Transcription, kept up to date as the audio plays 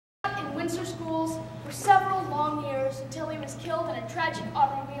Windsor schools for several long years until he was killed in a tragic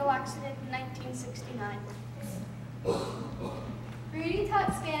automobile accident in 1969. Rudy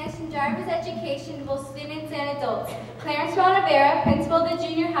taught Spanish and driver's education to both students and adults. Clarence Ronavera, principal of the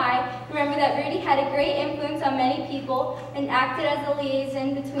junior high, remembered that Rudy had a great influence on many people and acted as a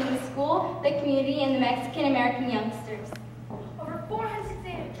liaison between the school, the community, and the Mexican-American youngsters. Over 400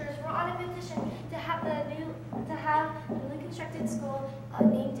 signatures were on a petition to have the newly constructed school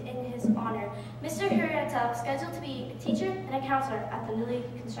named in his honor. Mr. Hurrieta was scheduled to be a teacher and a counselor at the newly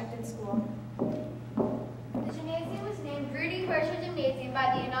constructed school. The gymnasium was named Rudy Hirschel Gymnasium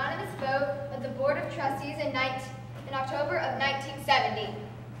by the unanimous vote of the Board of Trustees in October of 1970.